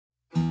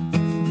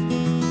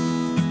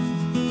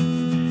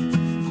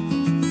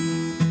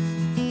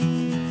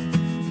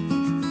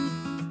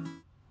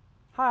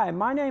Hi,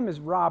 my name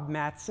is Rob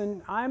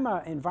Matson. I'm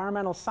an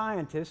environmental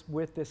scientist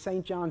with the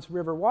St. Johns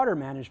River Water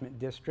Management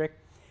District,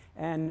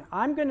 and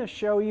I'm going to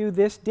show you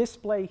this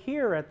display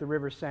here at the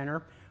River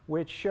Center,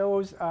 which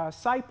shows a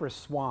cypress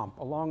swamp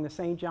along the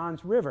St.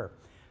 Johns River.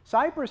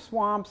 Cypress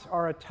swamps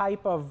are a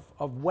type of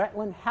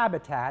wetland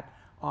habitat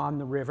on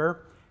the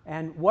river.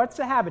 And what's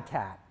a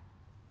habitat?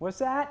 What's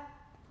that?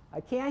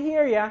 I can't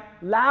hear you.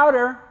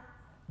 Louder.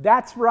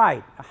 That's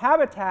right. A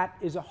habitat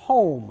is a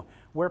home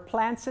where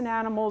plants and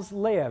animals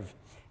live.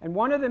 And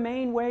one of the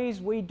main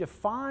ways we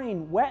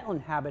define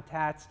wetland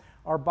habitats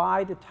are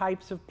by the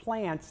types of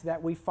plants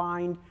that we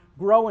find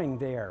growing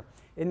there.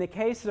 In the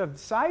case of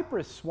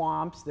cypress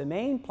swamps, the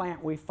main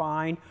plant we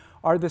find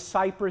are the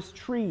cypress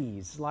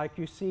trees, like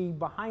you see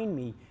behind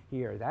me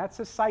here. That's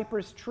a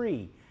cypress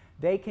tree.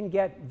 They can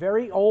get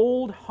very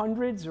old,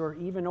 hundreds or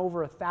even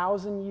over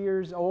 1,000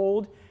 years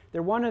old.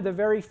 They're one of the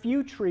very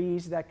few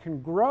trees that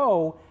can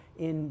grow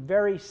in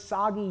very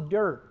soggy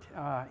dirt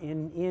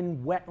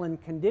in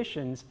wetland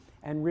conditions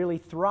and really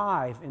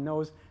thrive in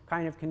those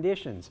kind of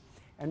conditions.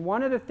 And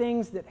one of the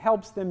things that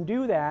helps them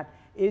do that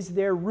is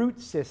their root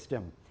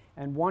system.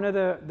 And one of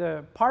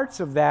the parts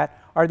of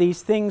that are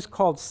these things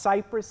called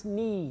cypress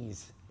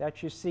knees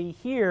that you see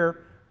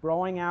here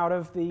growing out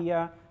of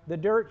the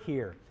dirt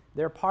here.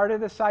 They're part of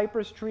the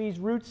cypress tree's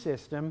root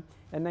system,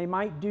 and they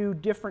might do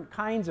different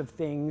kinds of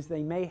things.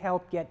 They may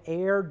help get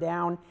air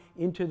down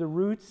into the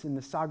roots in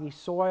the soggy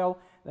soil.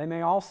 They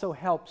may also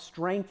help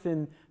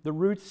strengthen the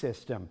root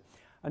system.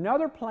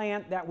 Another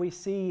plant that we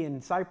see in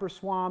cypress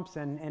swamps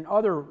and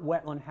other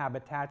wetland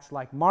habitats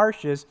like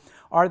marshes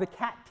are the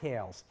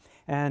cattails.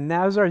 And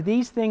those are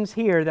these things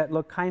here that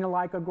look kind of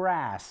like a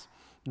grass.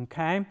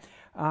 Okay?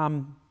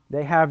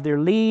 They have their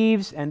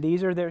leaves, and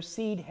these are their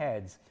seed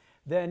heads.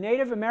 The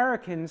Native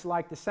Americans,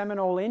 like the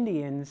Seminole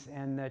Indians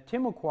and the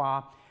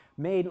Timucua,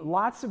 made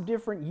lots of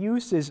different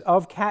uses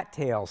of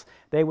cattails.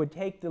 They would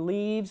take the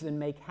leaves and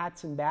make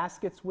hats and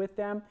baskets with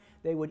them.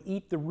 They would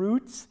eat the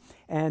roots,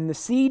 and the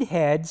seed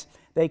heads,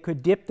 they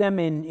could dip them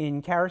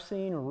in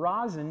kerosene or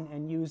rosin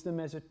and use them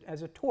as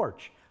a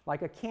torch,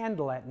 like a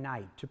candle at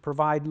night to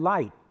provide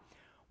light.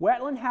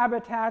 Wetland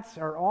habitats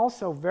are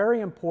also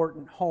very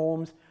important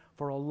homes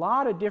for a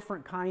lot of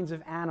different kinds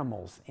of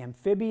animals.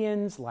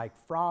 Amphibians like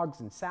frogs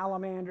and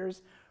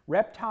salamanders,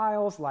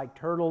 reptiles like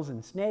turtles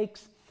and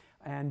snakes,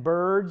 and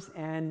birds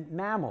and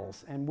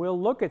mammals. And we'll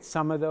look at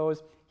some of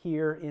those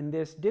here in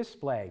this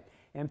display.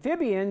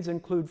 Amphibians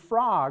include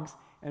frogs,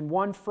 and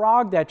one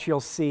frog that you'll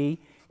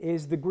see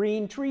is the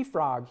green tree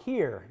frog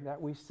here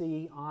that we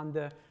see on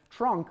the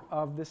trunk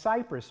of the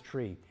cypress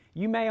tree.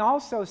 You may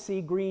also see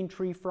green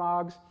tree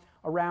frogs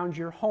around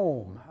your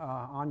home,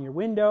 on your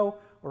window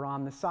or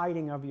on the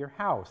siding of your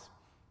house.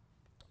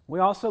 We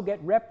also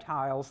get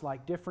reptiles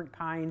like different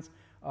kinds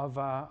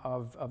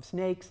of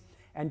snakes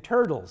and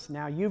turtles.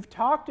 Now, you've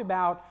talked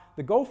about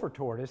the gopher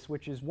tortoise,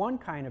 which is one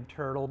kind of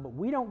turtle, but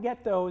we don't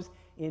get those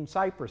in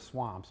cypress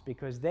swamps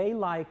because they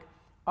like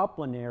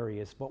upland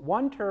areas. But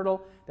one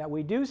turtle that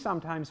we do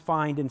sometimes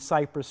find in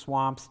cypress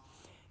swamps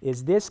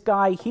is this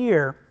guy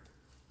here,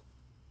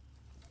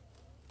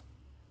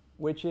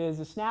 which is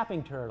a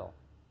snapping turtle.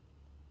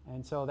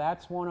 And so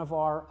that's one of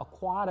our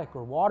aquatic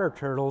or water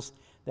turtles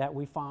that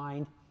we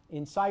find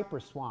in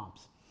cypress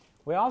swamps.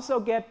 We also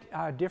get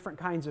different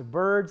kinds of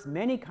birds,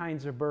 many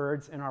kinds of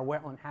birds in our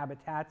wetland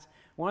habitats.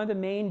 One of the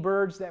main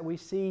birds that we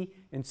see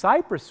in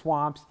cypress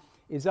swamps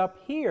is up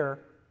here.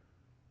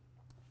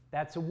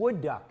 That's a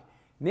wood duck.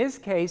 In this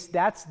case,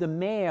 that's the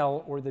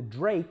male or the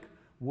drake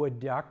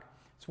wood duck.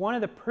 It's one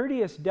of the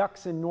prettiest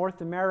ducks in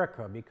North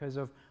America because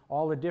of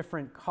all the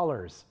different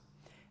colors.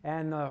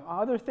 And the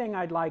other thing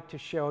I'd like to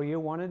show you,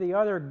 one of the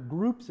other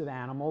groups of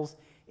animals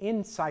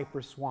in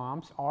cypress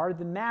swamps are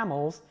the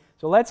mammals.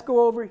 So let's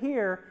go over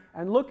here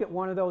and look at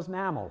one of those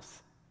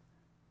mammals.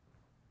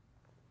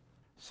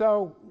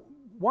 So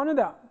one of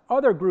the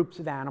other groups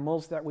of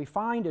animals that we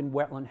find in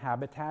wetland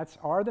habitats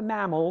are the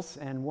mammals,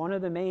 and one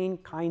of the main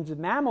kinds of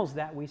mammals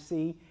that we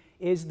see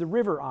is the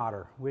river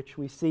otter, which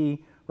we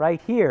see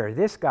right here,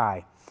 this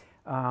guy.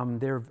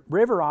 Their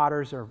river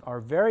otters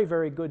are very,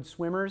 very good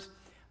swimmers.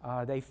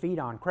 They feed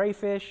on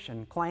crayfish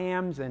and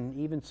clams and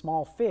even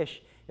small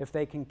fish if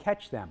they can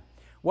catch them.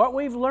 What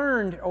we've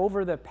learned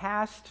over the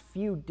past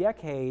few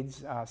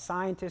decades,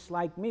 scientists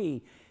like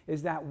me,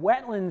 is that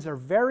wetlands are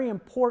very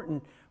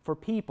important for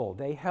people.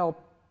 They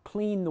help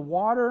clean the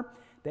water,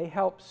 they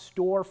help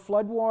store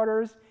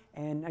floodwaters,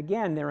 and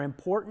again, they're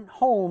important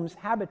homes,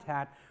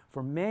 habitat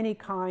for many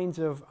kinds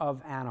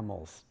of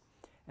animals.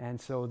 And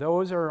so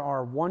those are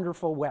our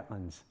wonderful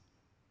wetlands.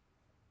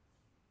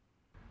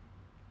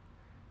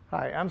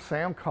 Hi, I'm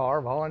Sam Carr,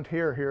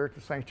 volunteer here at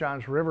the St.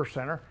 Johns River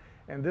Center.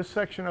 And this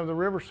section of the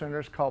River Center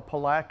is called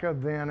Palatka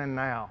Then and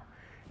Now.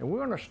 And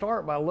we're going to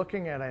start by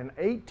looking at an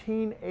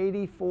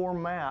 1884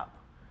 map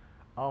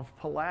of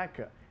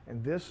Palatka.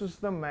 And this is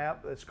the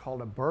map that's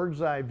called a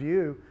bird's eye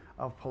view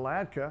of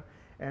Palatka.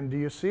 And do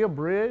you see a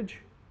bridge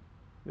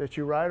that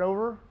you ride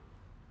over?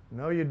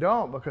 No, you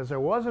don't, because there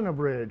wasn't a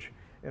bridge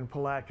in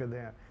Palatka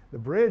then. The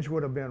bridge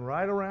would have been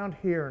right around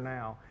here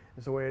now.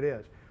 is the way it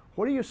is.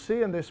 What do you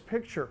see in this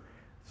picture?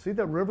 See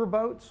the river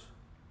boats?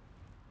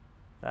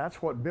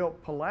 That's what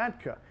built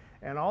Palatka.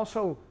 And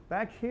also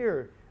back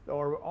here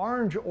are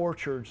orange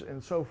orchards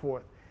and so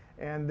forth.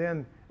 And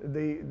then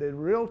the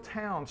real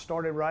town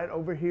started right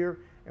over here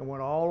and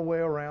went all the way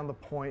around the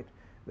point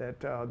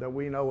that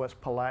we know as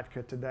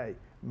Palatka today.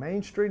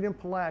 Main Street in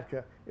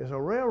Palatka is a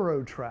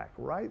railroad track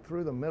right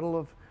through the middle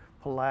of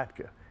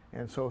Palatka.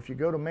 And so if you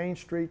go to Main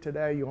Street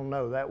today, you'll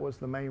know that was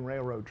the main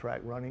railroad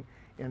track running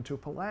into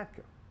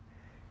Palatka.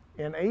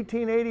 In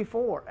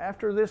 1884,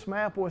 after this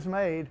map was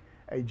made,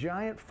 a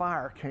giant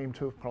fire came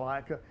to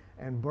Palatka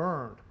and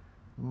burned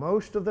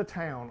most of the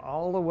town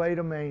all the way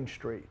to Main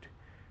Street.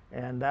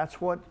 And that's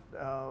what,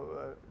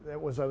 that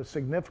was a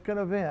significant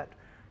event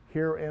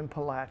here in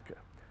Palatka.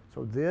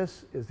 So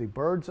this is the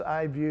bird's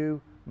eye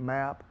view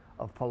map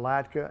of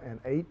Palatka in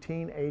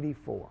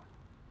 1884.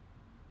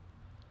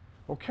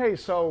 Okay,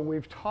 so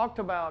we've talked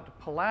about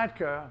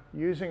Palatka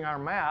using our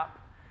map.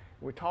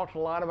 We talked a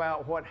lot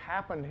about what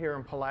happened here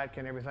in Palatka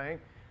and everything.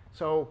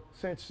 So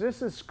since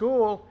this is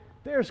school,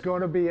 there's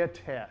going to be a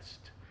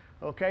test.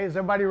 Okay, is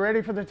everybody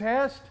ready for the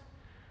test?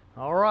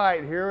 All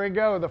right, here we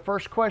go. The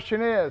first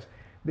question is,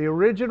 the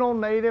original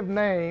native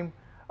name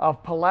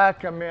of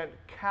Palatka meant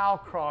cow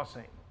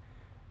crossing.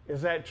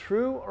 Is that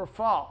true or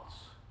false?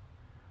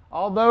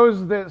 All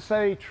those that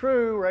say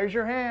true, raise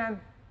your hand.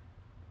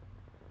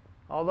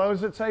 All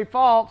those that say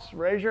false,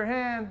 raise your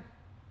hand.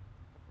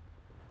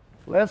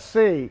 Let's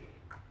see.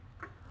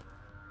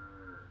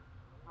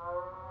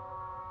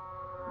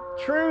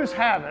 Trues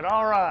have it.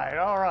 All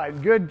right.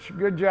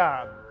 Good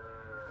job.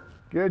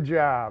 Good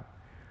job.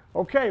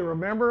 Okay,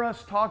 remember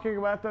us talking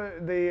about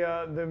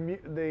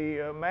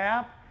the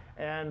map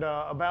and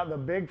about the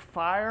big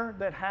fire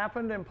that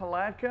happened in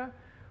Palatka?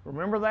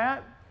 Remember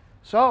that?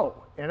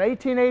 So, in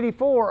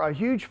 1884, a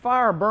huge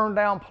fire burned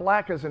down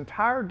Palatka's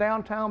entire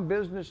downtown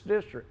business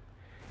district.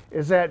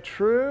 Is that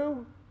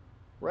true?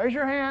 Raise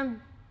your hand.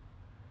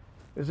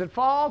 Is it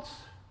false?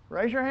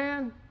 Raise your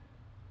hand.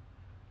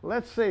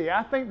 Let's see.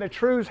 I think the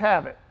trues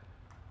have it.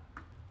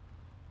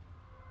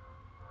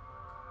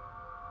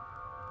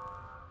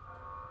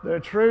 The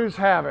trues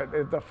have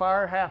it. The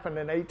fire happened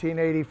in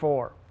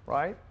 1884,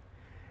 right?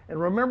 And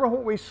remember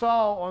what we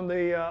saw on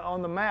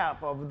the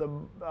map of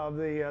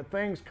the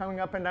things coming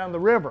up and down the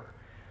river.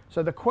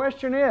 So the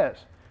question is,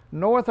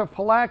 north of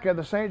Palatka,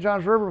 the St.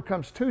 Johns River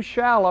becomes too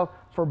shallow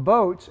for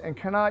boats and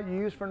cannot be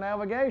used for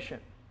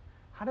navigation.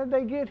 How did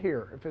they get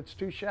here if it's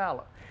too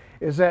shallow?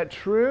 Is that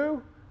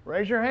true?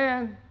 Raise your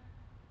hand.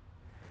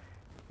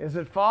 Is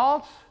it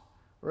false?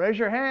 Raise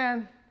your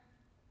hand.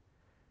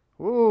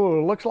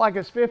 Ooh, looks like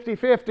it's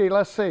 50-50.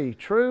 Let's see.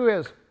 True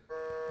is...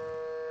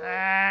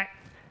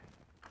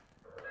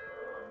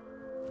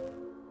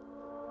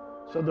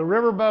 So the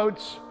river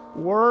boats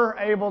were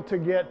able to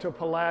get to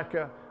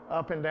Palatka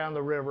up and down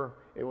the river.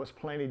 It was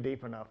plenty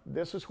deep enough.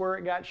 This is where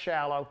it got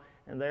shallow,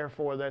 and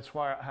therefore that's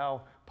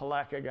how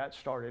Palatka got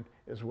started,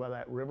 is with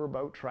that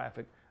riverboat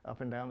traffic up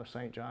and down the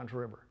St. Johns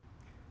River.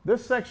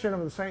 This section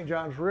of the St.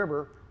 Johns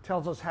River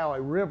tells us how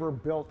a river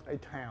built a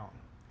town.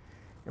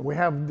 And we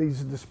have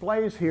these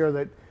displays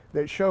here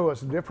that show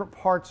us different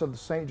parts of the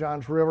St.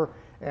 Johns River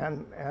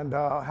and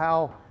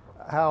the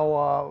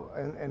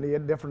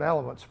different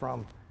elements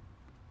from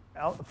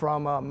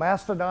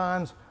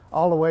mastodons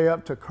all the way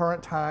up to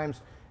current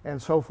times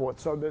and so forth.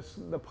 So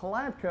the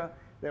Palatka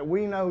that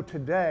we know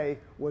today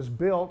was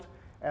built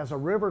as a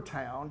river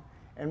town,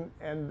 and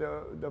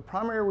the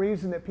primary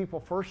reason that people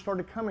first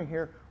started coming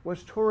here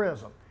was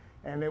tourism.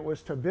 And it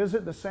was to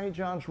visit the St.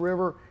 Johns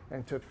River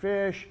and to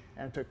fish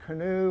and to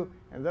canoe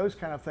and those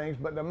kind of things.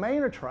 But the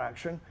main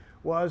attraction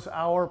was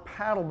our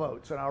paddle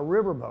boats and our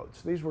river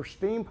boats. These were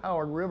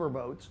steam-powered river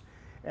boats,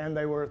 and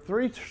they were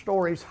 3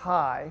 stories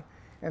high,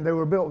 and they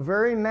were built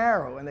very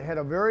narrow, and they had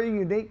a very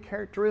unique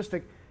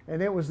characteristic,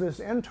 and it was this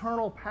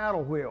internal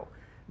paddle wheel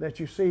that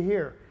you see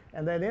here.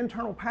 And that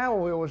internal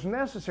paddle wheel was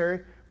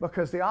necessary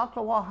because the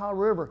Ocklawaha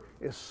River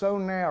is so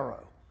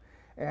narrow.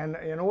 And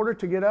in order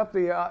to get up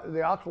the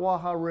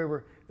Ocklawaha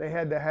River, they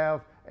had to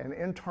have an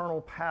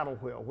internal paddle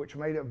wheel, which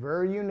made it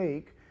very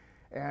unique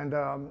and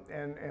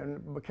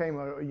became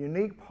a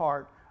unique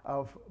part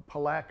of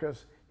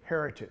Palatka's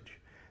heritage.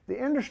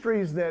 The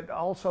industries that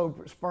also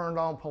spurned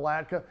on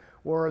Palatka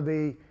were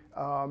the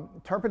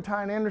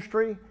turpentine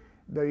industry,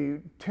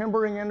 the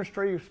timbering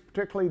industry,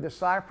 particularly the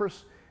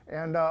cypress,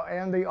 and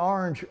the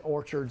orange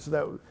orchards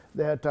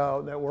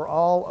that were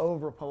all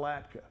over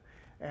Palatka.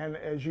 And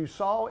as you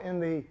saw in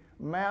the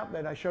map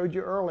that I showed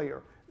you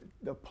earlier,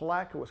 the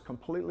Palatka was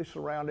completely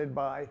surrounded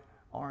by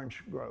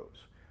orange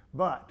groves.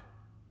 But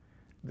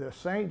the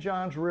St.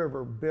 Johns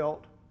River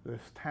built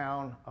this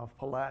town of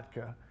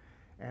Palatka,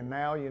 and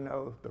now you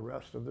know the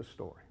rest of the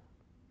story.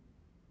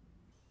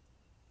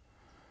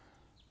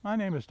 My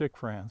name is Dick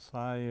Franz.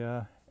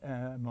 I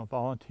am a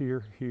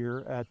volunteer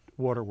here at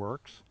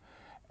Waterworks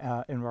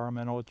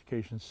Environmental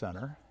Education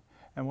Center,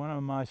 and one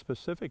of my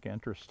specific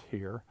interests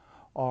here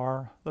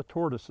are the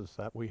tortoises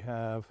that we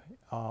have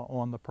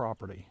on the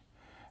property.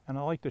 and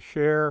I'd like to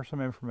share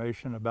some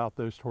information about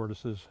those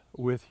tortoises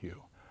with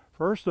you.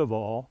 First of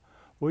all,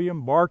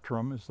 William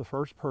Bartram is the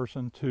first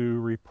person to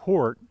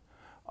report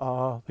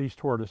these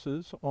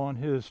tortoises on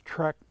his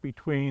trek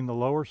between the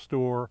Lower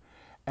Store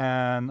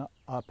and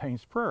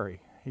Paynes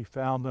Prairie. He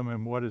found them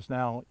in what is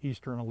now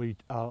eastern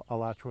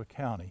Alachua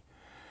County.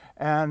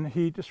 And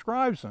he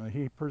describes them.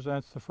 He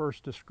presents the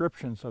first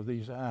descriptions of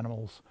these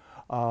animals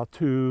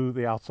to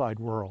the outside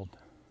world.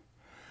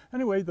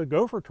 Anyway, the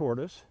gopher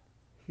tortoise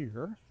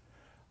here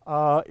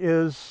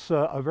is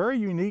a very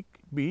unique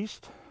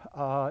beast.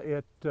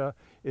 It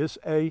is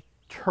a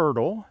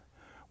turtle.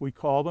 We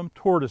call them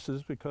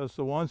tortoises because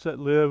the ones that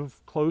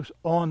live close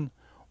on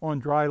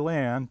dry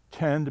land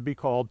tend to be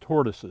called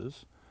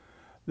tortoises.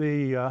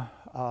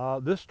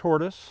 This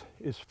tortoise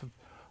is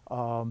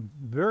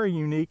very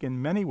unique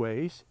in many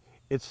ways.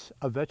 It's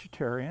a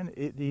vegetarian.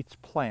 It eats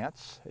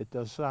plants. It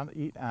does not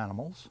eat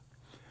animals.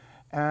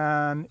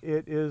 And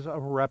it is a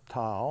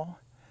reptile.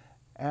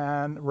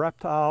 And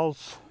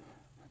reptiles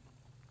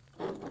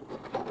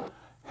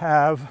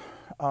have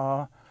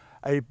a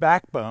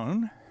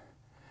backbone,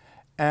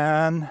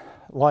 and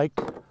like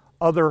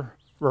other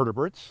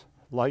vertebrates,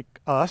 like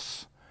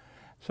us,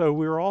 so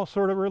we're all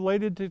sort of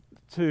related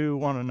to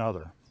one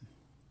another.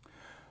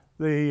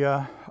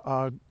 The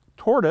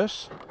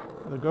tortoise,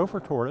 the gopher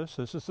tortoise,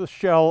 this is the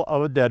shell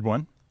of a dead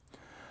one.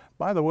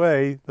 By the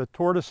way, the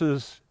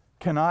tortoises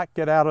cannot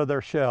get out of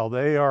their shell.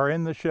 They are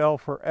in the shell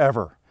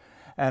forever.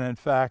 And in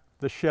fact,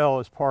 the shell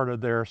is part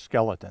of their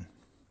skeleton.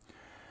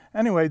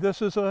 Anyway,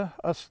 this is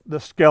the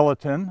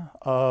skeleton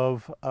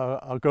of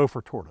a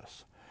gopher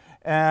tortoise.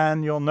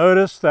 And you'll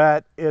notice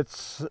that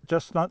it's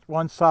just not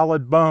one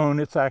solid bone,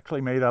 it's actually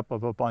made up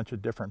of a bunch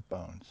of different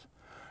bones.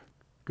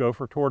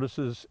 Gopher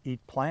tortoises eat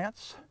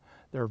plants,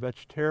 they're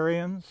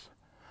vegetarians,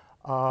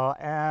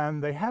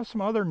 and they have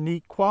some other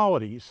neat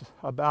qualities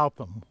about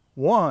them.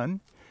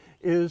 One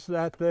is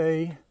that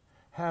they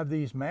have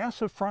these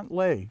massive front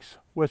legs,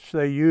 which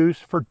they use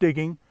for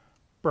digging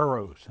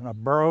burrows. And a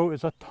burrow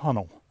is a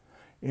tunnel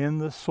in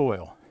the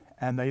soil,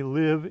 and they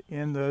live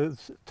in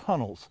those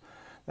tunnels.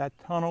 That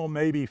tunnel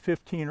may be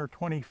 15 or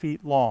 20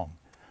 feet long.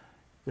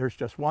 There's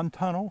just one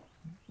tunnel,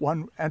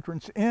 one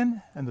entrance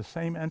in, and the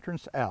same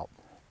entrance out.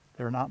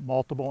 There are not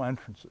multiple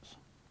entrances.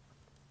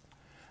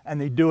 And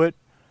they do it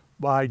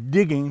by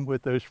digging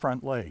with those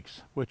front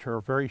legs, which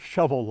are very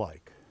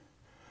shovel-like.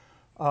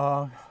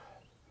 Gopher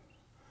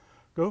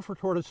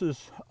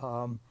tortoises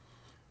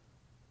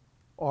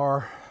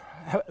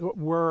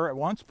were at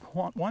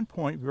one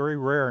point very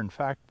rare. In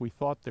fact, we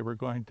thought they were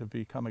going to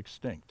become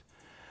extinct.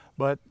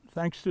 But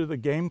thanks to the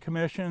Game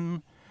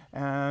Commission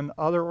and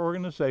other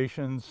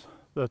organizations,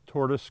 the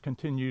tortoise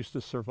continues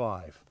to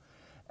survive.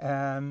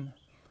 And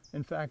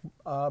in fact,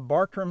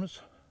 Bartram's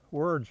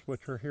words,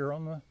 which are here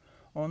on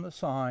the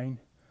sign,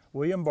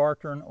 William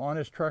Bartram, on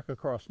his trek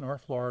across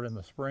North Florida in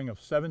the spring of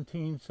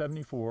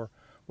 1774,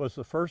 was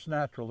the first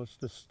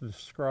naturalist to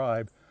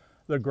describe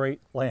the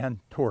great land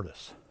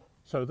tortoise.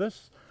 So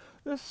this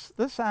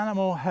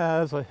animal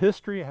has a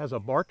history, has a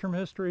Bartram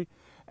history,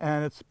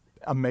 and it's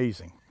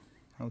amazing.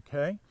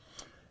 Okay,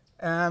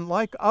 and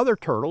like other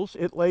turtles,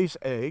 it lays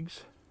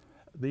eggs.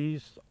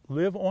 These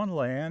live on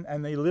land,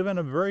 and they live in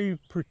a very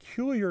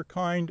peculiar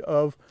kind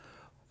of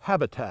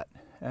habitat,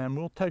 and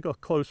we'll take a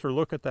closer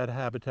look at that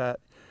habitat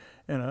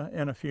in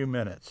a few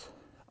minutes.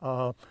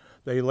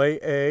 They lay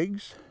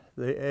eggs.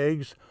 The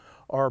eggs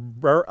are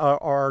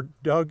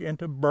dug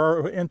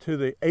into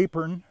the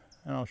apron,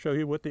 and I'll show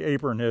you what the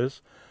apron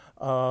is.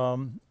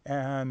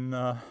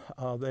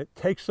 It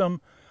takes them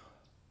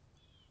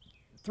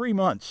 3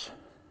 months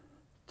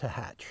to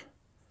hatch.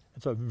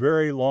 It's a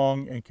very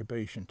long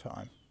incubation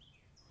time.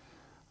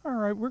 All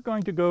right, we're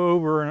going to go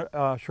over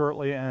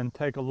shortly and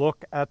take a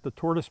look at the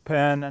tortoise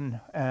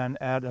pen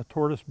and at a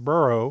tortoise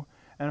burrow,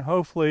 and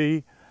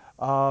hopefully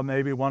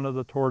maybe one of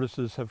the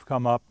tortoises have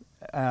come up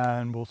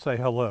and we'll say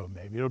hello.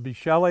 Maybe it'll be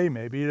Shelly,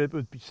 maybe it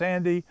would be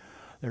Sandy.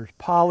 There's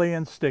Polly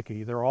and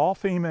Sticky. They're all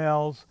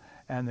females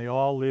and they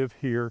all live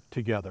here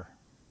together.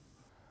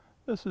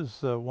 This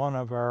is one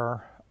of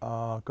our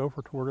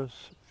gopher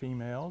tortoise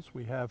females.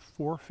 We have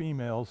 4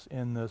 females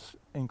in this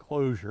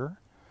enclosure,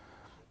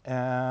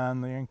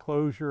 and the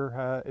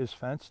enclosure is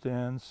fenced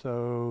in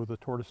so the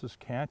tortoises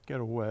can't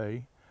get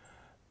away.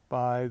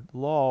 By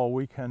law,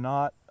 we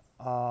cannot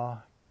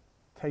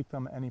take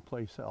them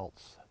anyplace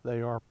else.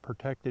 They are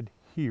protected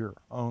here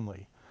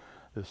only.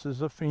 This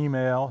is a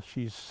female.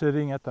 She's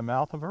sitting at the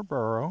mouth of her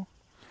burrow,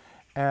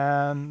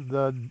 and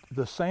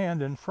the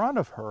sand in front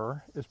of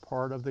her is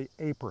part of the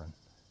apron.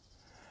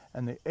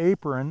 And the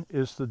apron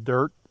is the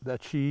dirt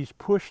that she's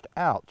pushed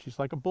out. She's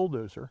like a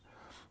bulldozer.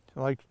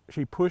 Like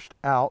she pushed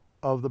out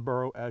of the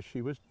burrow as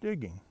she was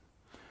digging.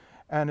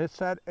 And it's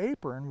that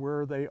apron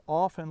where they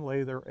often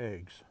lay their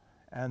eggs.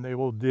 And they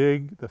will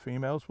dig, the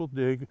females will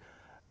dig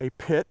a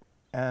pit,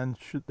 and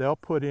they'll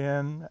put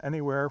in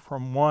anywhere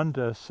from 1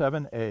 to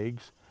 7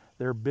 eggs.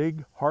 They're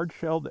big,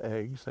 hard-shelled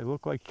eggs. They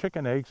look like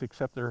chicken eggs,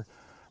 except they're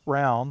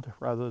round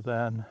rather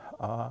than,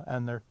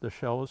 and the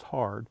shell is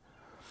hard.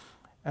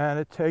 And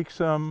it takes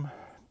them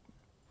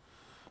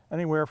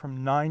anywhere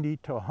from 90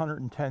 to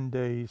 110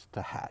 days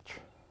to hatch.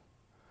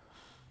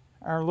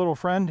 Our little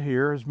friend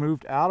here has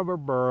moved out of her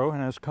burrow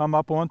and has come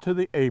up onto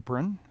the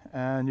apron,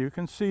 and you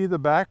can see the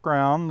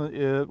background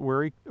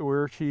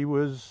where she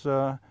was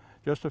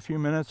just a few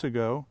minutes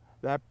ago.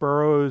 That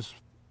burrow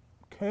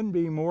can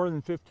be more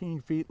than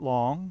 15 feet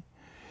long.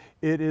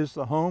 It is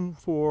the home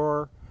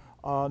for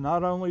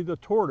not only the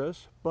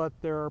tortoise, but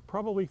there are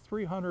probably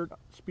 300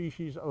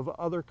 species of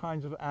other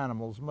kinds of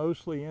animals,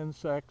 mostly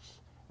insects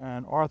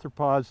and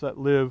arthropods that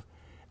live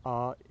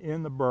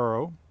in the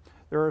burrow.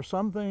 There are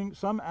some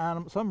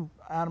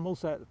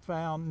animals that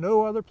found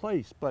no other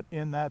place but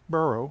in that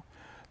burrow.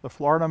 The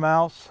Florida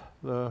mouse,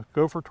 the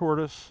gopher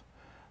tortoise,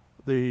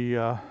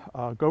 the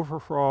gopher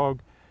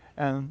frog,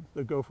 and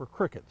the gopher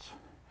crickets.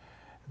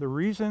 The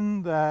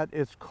reason that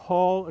it's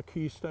called a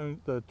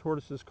keystone, the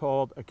tortoise is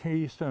called a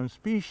keystone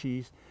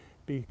species,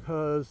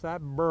 because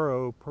that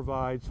burrow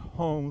provides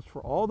homes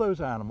for all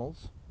those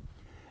animals.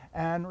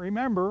 And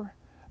remember,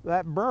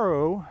 that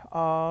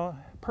burrow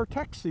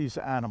protects these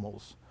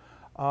animals.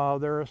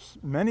 There are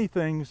many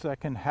things that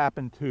can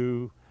happen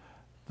to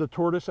the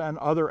tortoise and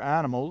other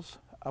animals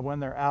when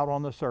they're out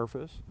on the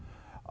surface.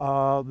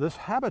 This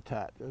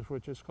habitat,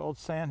 which is called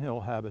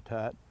sandhill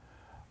habitat,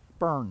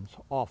 burns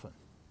often.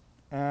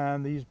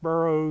 And these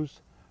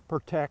burrows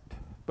protect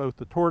both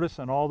the tortoise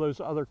and all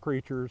those other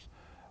creatures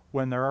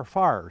when there are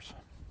fires.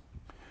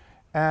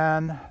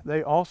 And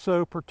they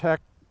also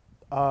protect,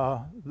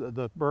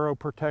 the burrow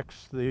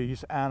protects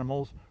these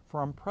animals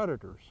from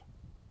predators.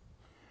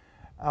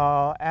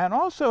 And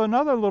also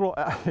another little,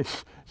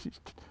 she's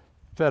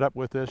fed up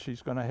with this,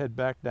 she's going to head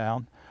back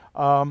down.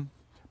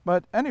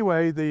 But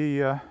anyway,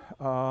 this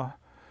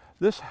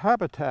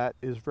habitat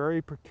is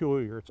very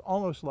peculiar. It's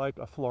almost like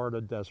a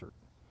Florida desert.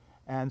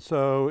 And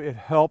so it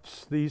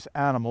helps these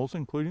animals,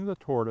 including the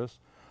tortoise,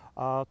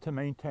 to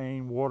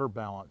maintain water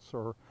balance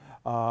or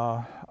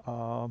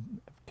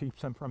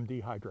keeps them from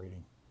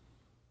dehydrating.